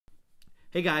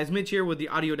Hey guys, Mitch here with the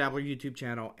AudioDabbler YouTube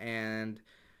channel, and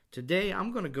today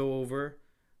I'm going to go over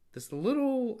this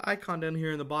little icon down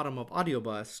here in the bottom of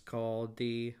Audiobus called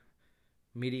the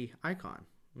MIDI icon.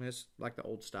 And it's like the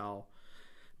old style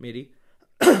MIDI,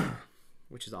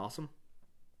 which is awesome.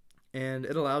 And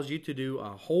it allows you to do a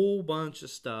whole bunch of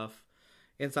stuff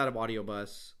inside of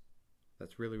Audiobus.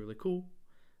 That's really, really cool.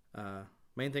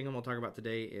 Main thing I'm going to talk about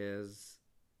today is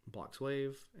Blocs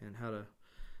Wave and how to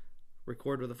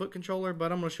record with a foot controller,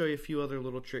 but I'm going to show you a few other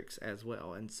little tricks as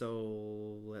well. And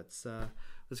so let's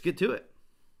get to it.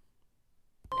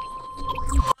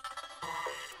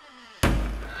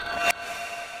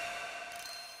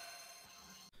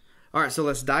 All right, so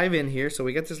let's dive in here. So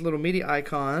we got this little MIDI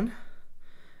icon,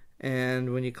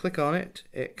 and when you click on it,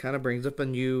 it kind of brings up a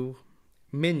new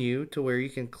menu to where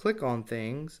you can click on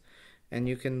things and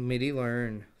you can MIDI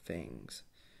learn things.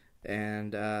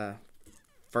 And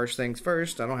first things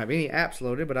first, I don't have any apps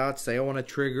loaded, but I would say I want to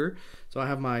trigger. So I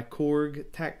have my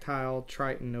Korg Tactile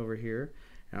Triton over here,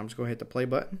 and I'm just going to hit the play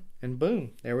button, and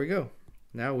boom, there we go.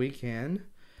 Now we can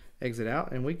exit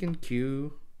out, and we can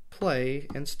cue, play,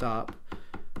 and stop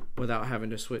without having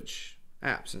to switch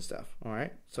apps and stuff. All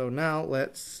right, so now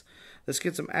let's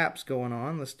get some apps going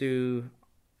on. Let's do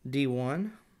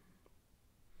D1.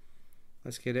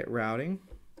 Let's get it routing.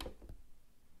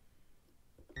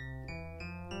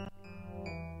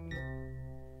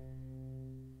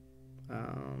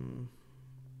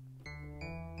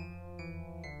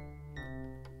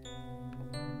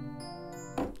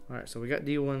 Alright, so we got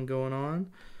D1 going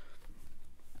on.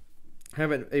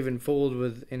 Haven't even fooled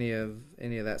with any of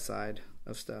that side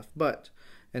of stuff.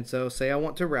 And so say I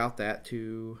want to route that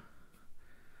to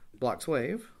Blocs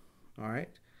Wave.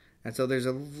 Alright. And so there's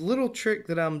a little trick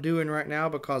that I'm doing right now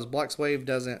because Blocs Wave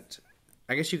doesn't,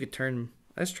 I guess you could turn,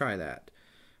 let's try that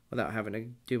without having to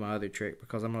do my other trick,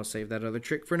 because I'm going to save that other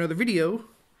trick for another video.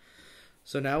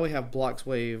 So now we have Blocs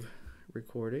Wave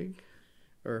recording,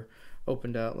 or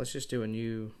opened up. Let's just do a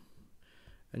new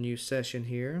session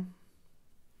here.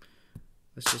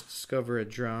 Let's just discover a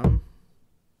drum.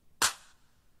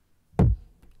 And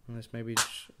let's maybe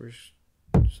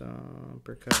some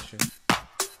percussion.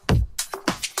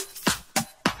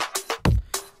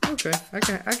 Okay, I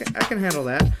can handle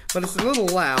that, but it's a little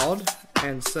loud,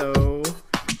 and so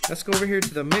let's go over here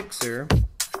to the mixer,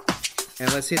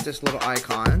 and let's hit this little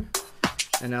icon,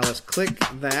 and now let's click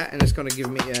that, and it's going to give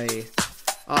me a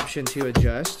option to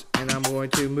adjust, and I'm going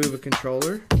to move a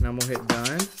controller, and I'm going to hit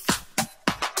done,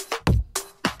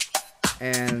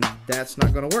 and that's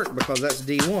not going to work because that's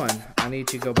D1. I need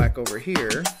to go back over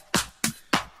here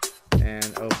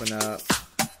and open up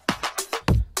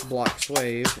Blocs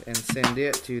Wave and send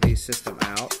it to the system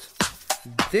out.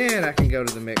 Then I can go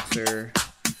to the mixer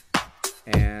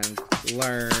and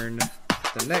learn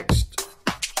the next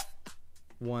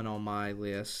one on my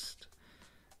list,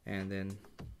 and then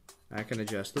I can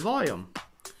adjust the volume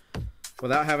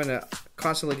without having to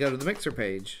constantly go to the mixer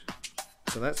page.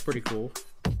 So that's pretty cool.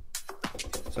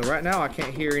 So right now I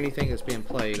can't hear anything that's being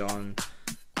played on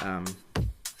the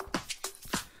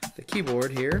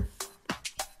keyboard here.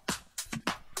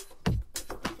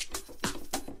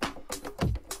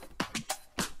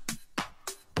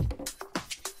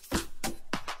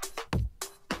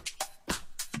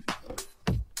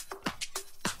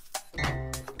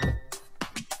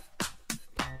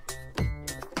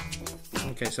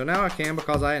 Okay, so now I can,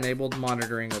 because I enabled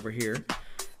monitoring over here.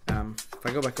 If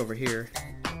I go back over here,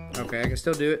 okay, I can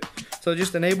still do it. So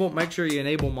just make sure you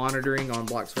enable monitoring on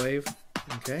Blocs Wave.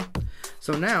 Okay,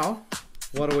 so now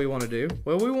what do we want to do?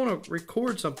 Well, we want to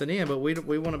record something in, but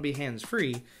we want to be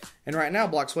hands-free. And right now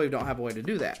Blocs Wave don't have a way to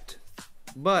do that.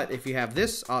 But if you have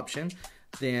this option,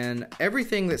 then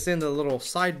everything that's in the little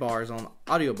sidebars on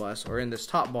Audiobus or in this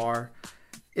top bar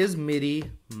is MIDI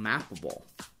mappable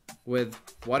with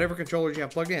whatever controllers you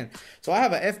have plugged in. So I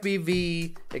have a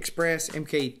FBV Express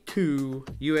MK2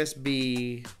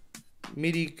 USB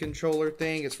MIDI controller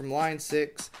thing. It's from line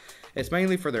 6. It's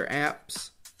mainly for their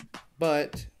apps,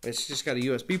 but it's just got a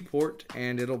USB port,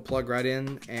 and it'll plug right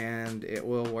in, and it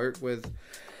will work with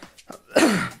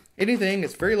anything.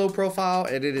 It's very low profile,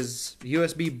 and it is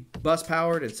USB bus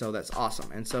powered, and so that's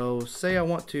awesome. And so say I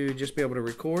want to just be able to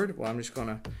record. Well, I'm just going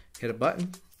to hit a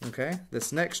button. Okay,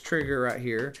 this next trigger right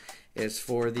here is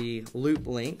for the loop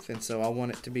length, and so I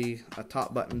want it to be a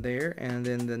top button there, and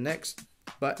then the next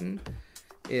button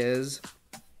is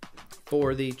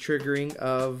for the triggering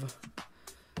of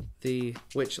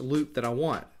which loop that I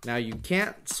want. Now you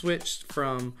can't switch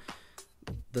from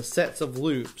the sets of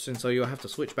loops, and so you'll have to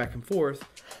switch back and forth.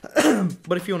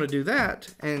 But if you want to do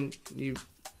that, and you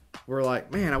were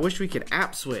like, man, I wish we could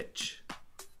app switch,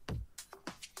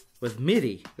 with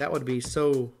MIDI. That would be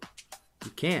so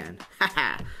you can.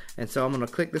 And so I'm going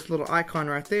to click this little icon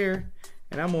right there,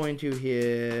 and I'm going to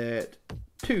hit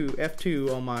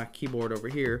F2 on my keyboard over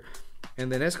here,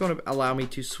 and then that's going to allow me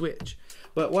to switch.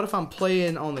 But what if I'm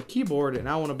playing on the keyboard and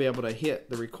I want to be able to hit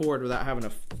the record without having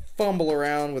to fumble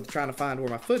around with trying to find where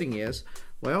my footing is?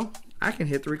 Well, I can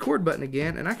hit the record button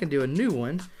again, and I can do a new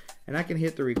one, and I can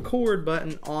hit the record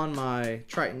button on my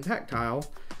Triton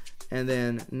Tactile, and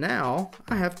then now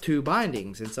I have two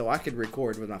bindings, and so I could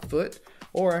record with my foot,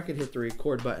 or I could hit the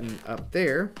record button up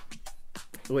there,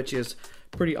 which is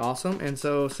pretty awesome. And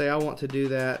so say I want to do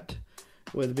that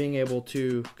with being able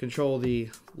to control the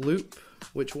loop,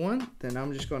 which one? Then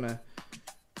I'm just going to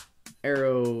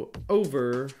arrow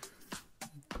over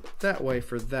that way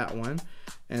for that one.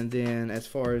 And then as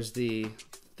far as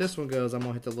this one goes, I'm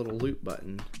going to hit the little loop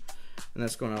button. And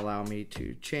that's going to allow me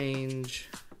to change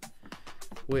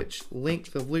which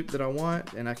length of loop that I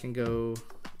want. And I can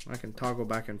toggle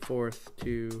back and forth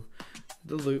to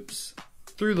the loops,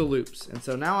 through the loops. And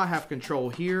so now I have control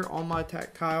here on my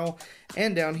Tactile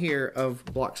and down here of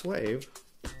Blocs Wave.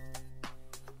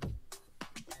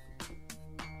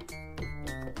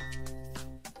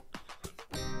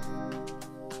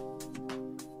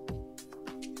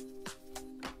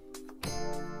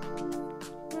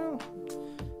 Well,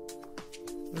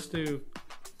 let's do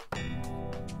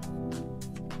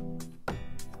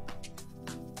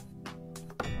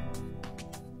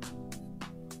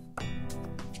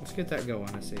let's get that going.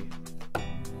 Let's see.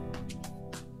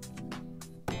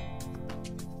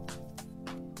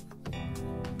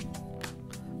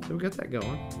 So we got that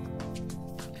going.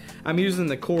 I'm using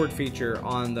the chord feature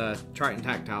on the Triton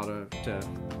Tactile to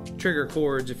trigger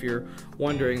chords. If you're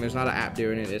wondering, there's not an app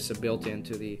doing it. It's a built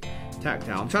into the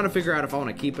Tactile. I'm trying to figure out if I want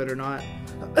to keep it or not.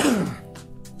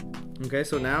 Okay,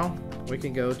 so now we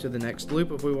can go to the next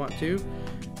loop if we want to.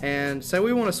 And say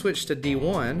we want to switch to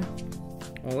D1.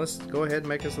 Well, let's go ahead and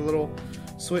make us a little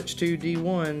switch to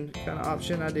D1 kind of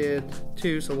option. I did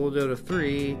 2, so we'll go to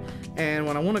 3. And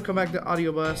when I want to come back to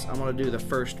Audiobus, I'm going to do the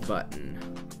first button.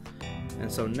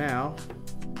 And so now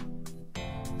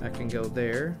I can go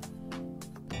there.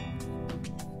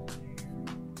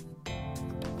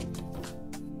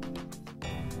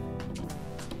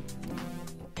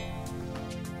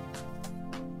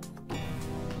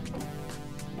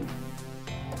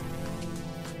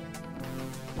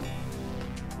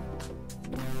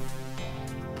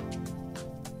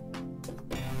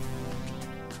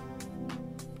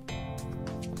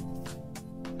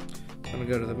 I'm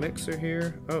gonna go to the mixer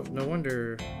here. Oh, no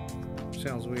wonder.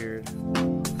 Sounds weird.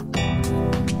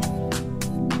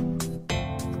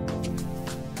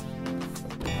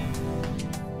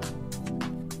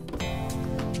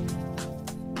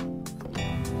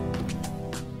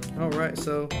 Alright,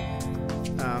 so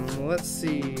let's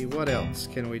see, what else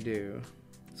can we do?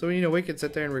 So, you know, we could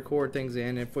sit there and record things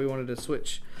in if we wanted to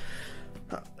switch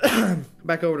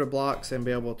back over to Blocs and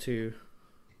be able to,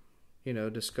 you know,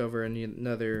 discover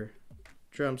another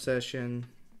drum session.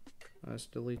 Let's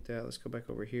delete that. Let's go back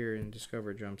over here and discover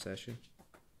a drum session.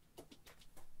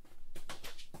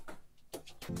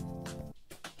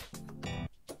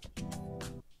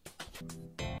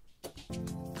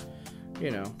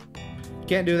 You know,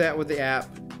 can't do that with the app.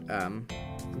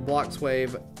 Blocs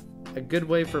Wave, a good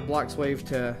way for Blocs Wave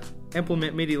to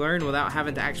implement MIDI Learn without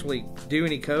having to actually do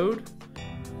any code,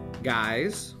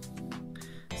 guys,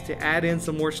 to add in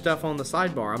some more stuff on the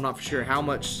sidebar. I'm not sure how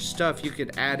much stuff you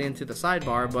could add into the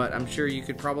sidebar, but I'm sure you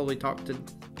could probably talk to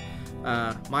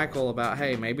Michael about,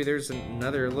 hey, maybe there's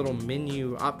another little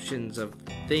menu options of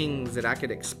things that I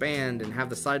could expand and have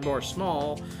the sidebar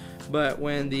small, but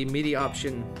when the MIDI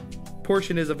option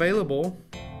portion is available,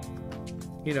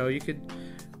 you know, you could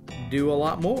do a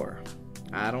lot more.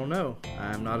 I don't know.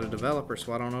 I'm not a developer,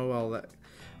 so I don't know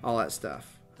all that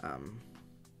stuff.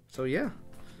 So yeah.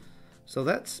 So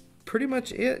that's pretty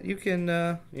much it. You can,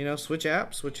 you know, switch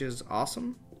apps, which is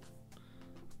awesome.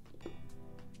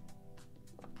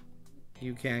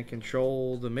 You can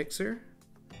control the mixer,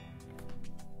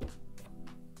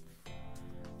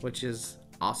 which is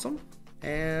awesome.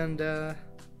 And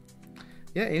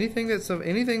yeah, anything that's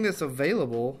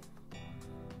available.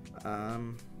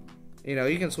 You know,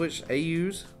 you can switch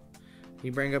AUs.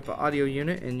 You bring up an audio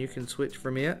unit, and you can switch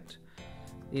from it.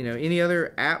 You know, any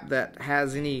other app that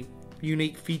has any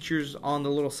unique features on the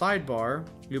little sidebar,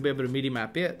 you'll be able to MIDI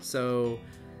map it. So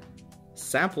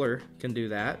Sampler can do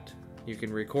that. You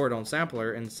can record on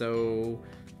Sampler, and so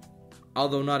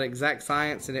although not exact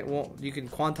science and it won't, you can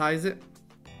quantize it.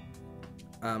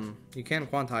 You can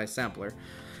quantize Sampler,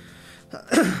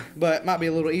 but it might be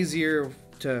a little easier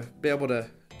to be able to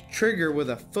trigger with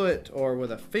a foot or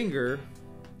with a finger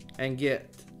and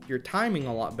get your timing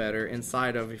a lot better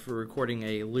inside of, if you're recording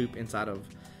a loop inside of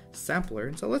sampler.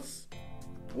 And so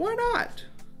why not?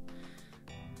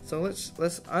 So let's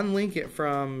unlink it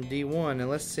from D1 and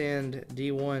let's send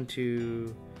D1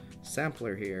 to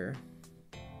sampler here.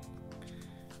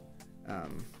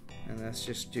 And let's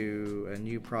just do a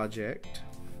new project.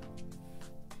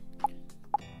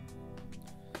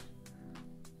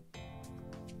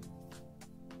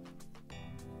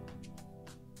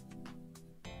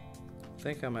 I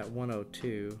think I'm at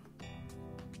 102.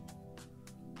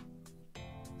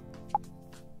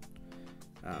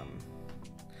 I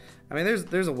mean,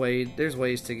 there's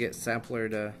ways to get sampler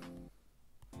to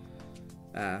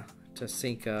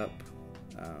sync up.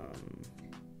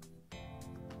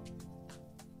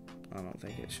 I don't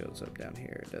think it shows up down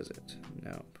here, does it?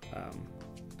 Nope. I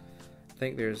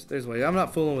think there's ways. I'm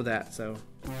not fooling with that, so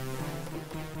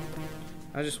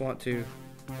I just want to.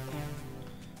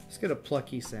 Let's get a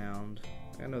plucky sound.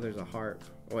 I know there's a harp.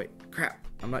 Oh, wait, crap!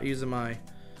 I'm not using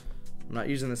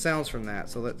the sounds from that.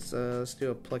 So let's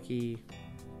do a plucky.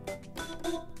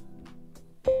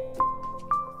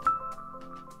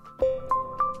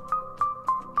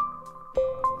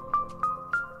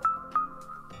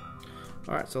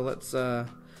 All right, so let's go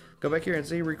back here and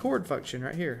see record function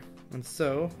right here. And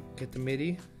so get the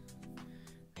MIDI,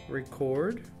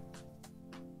 record,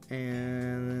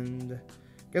 and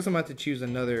I guess I'm about to choose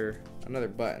another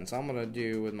button. So I'm gonna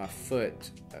do with my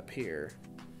foot up here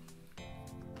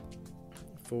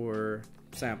for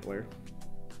sampler.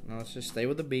 Now let's just stay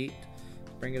with the beat.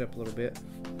 Bring it up a little bit.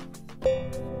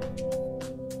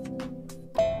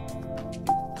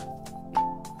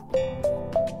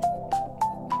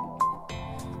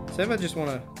 So if I just want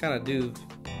to kind of do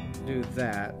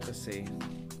that, let's see.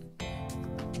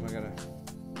 Am I gonna?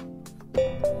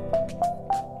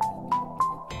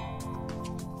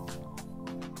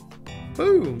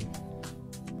 Boom!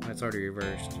 That's already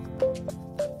reversed.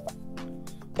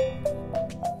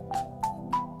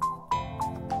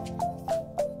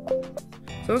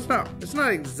 So it's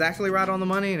not exactly right on the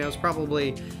money, and it was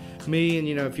probably me. And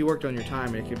if you worked on your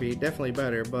time, it could be definitely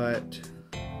better, but.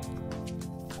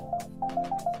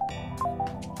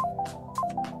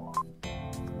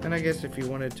 And I guess if you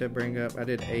wanted to bring up, I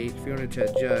did 8. If you wanted to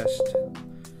adjust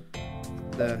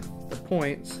the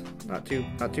points, not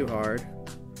too hard.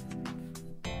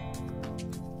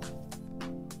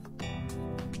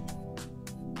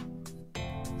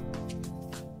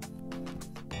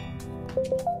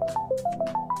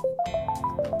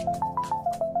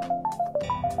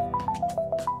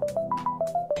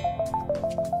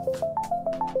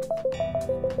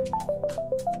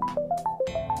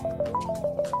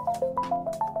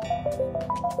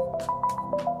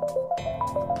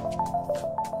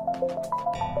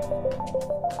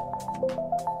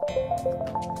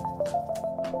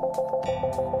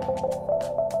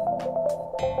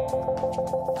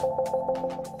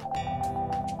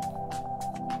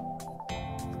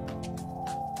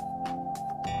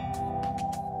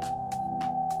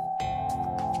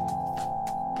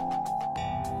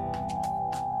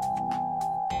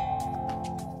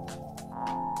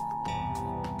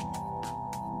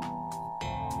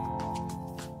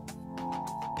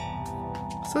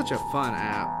 Such a fun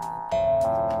app.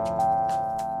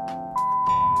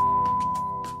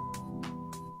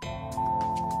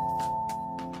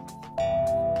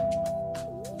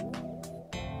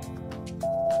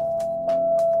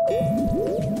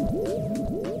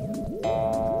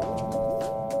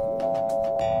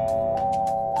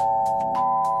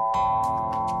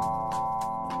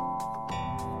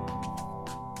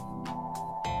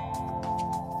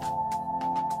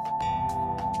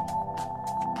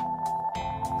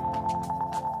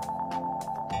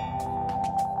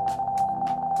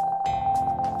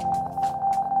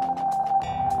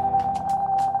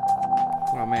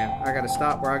 Oh man, I gotta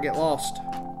stop where I get lost.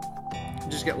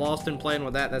 Just get lost in playing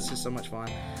with that. That's just so much fun.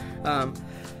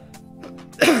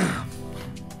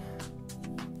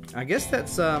 I guess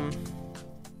that's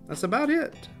about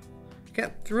it.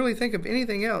 Can't really think of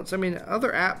anything else. I mean,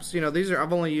 other apps,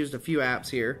 I've only used a few apps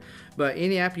here, but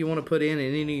any app you want to put in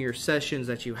any of your sessions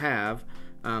that you have,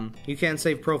 you can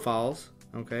save profiles.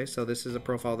 Okay, so this is a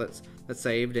profile that's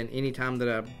saved, and anytime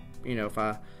that if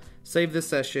I save this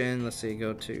session, let's see,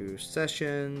 go to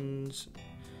sessions,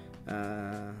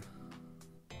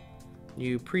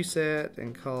 new preset,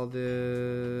 and call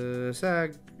this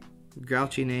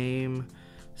grouchy name,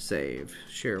 save.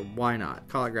 Sure, why not?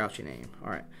 Call it grouchy name. All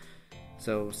right.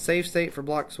 So save state for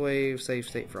Blocs Wave, save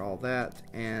state for all that,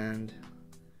 and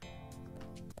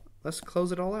let's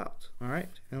close it all out. All right,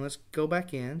 and let's go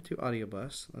back in to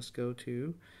Audiobus. Let's go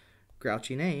to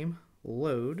grouchy name,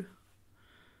 load.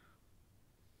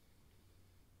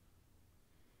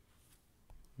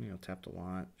 Tap to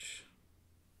launch.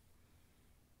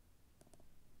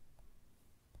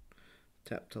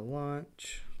 Tap to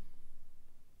launch.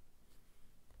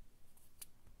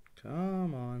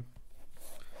 Come on.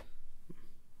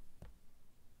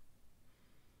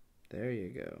 There you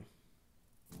go.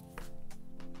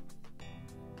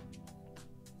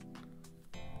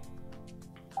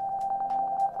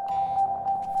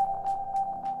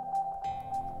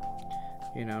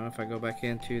 If I go back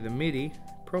into the MIDI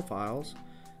profiles,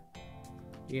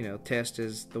 test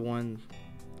is the one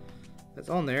that's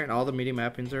on there, and all the MIDI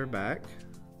mappings are back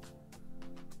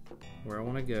where I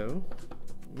want to go.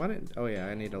 Oh yeah,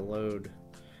 I need to load.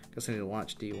 Guess I need to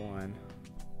launch D1.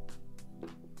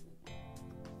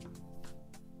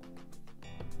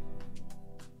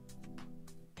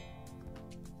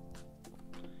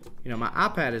 My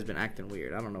iPad has been acting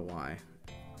weird. I don't know why.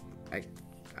 I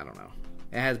don't know.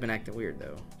 It has been acting weird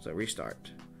though. So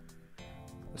restart.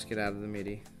 Let's get out of the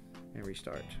MIDI and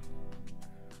restart.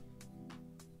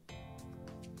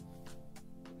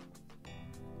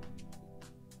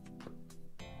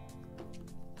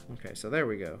 Okay, so there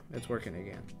we go. It's working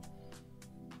again.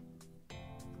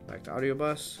 Back to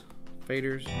Audiobus.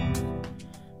 Faders.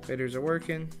 Faders are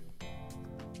working.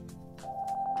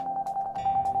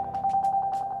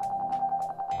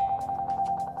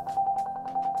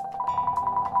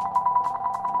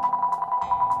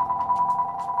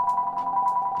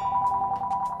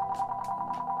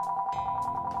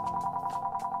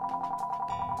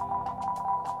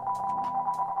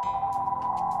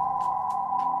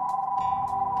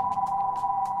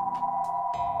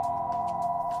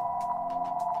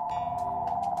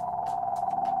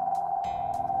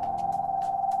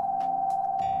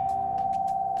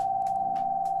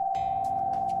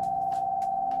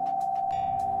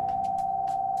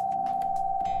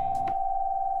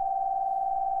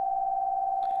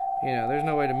 There's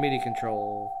no way to MIDI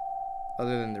control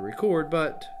other than the record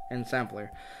and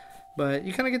sampler, but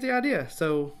you kind of get the idea.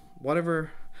 So what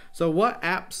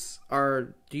apps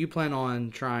do you plan on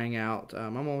trying out?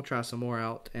 I'm gonna try some more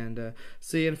out and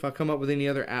see if I come up with any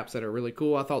other apps that are really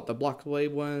cool. I thought the Blocs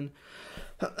one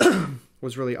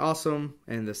was really awesome,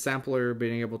 and the sampler,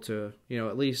 being able to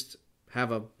at least be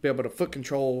able to foot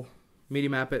control MIDI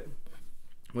map it,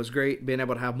 was great. Being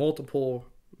able to have multiple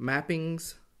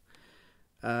mappings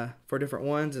for different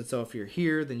ones, and so if you're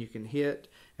here, then you can hit,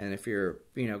 and if you're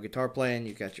guitar playing,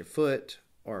 you got your foot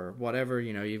or whatever,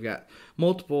 you've got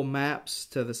multiple maps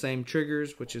to the same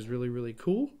triggers, which is really, really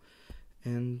cool.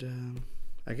 And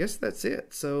I guess that's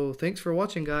it. So thanks for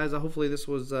watching, guys. Hopefully this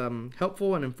was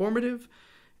helpful and informative,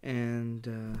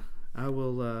 and I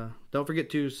will don't forget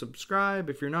to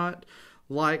subscribe if you're not.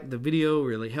 Like the video,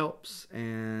 really helps,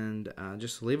 and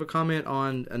just leave a comment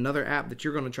on another app that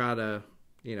you're going to try to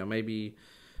maybe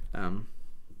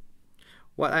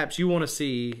what apps you want to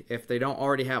see if they don't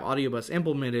already have Audiobus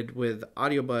implemented. With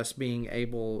Audiobus being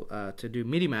able to do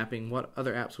MIDI mapping, what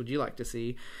other apps would you like to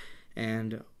see?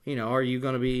 And are you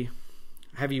going to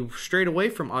have you strayed away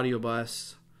from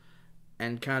Audiobus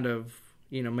and kind of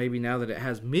maybe now that it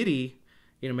has MIDI,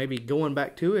 maybe going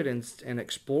back to it and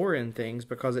exploring things,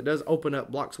 because it does open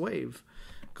up Blocs Wave,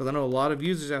 because I know a lot of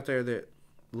users out there that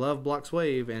love Blocs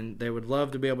Wave, and they would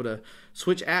love to be able to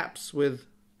switch apps with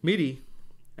MIDI,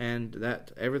 and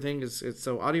that everything is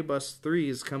so Audiobus 3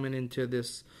 is coming into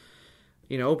this,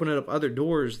 opening up other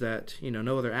doors that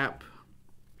no other app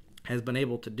has been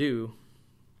able to do,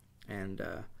 and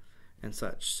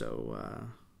such. So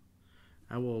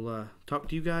I will talk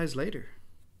to you guys later.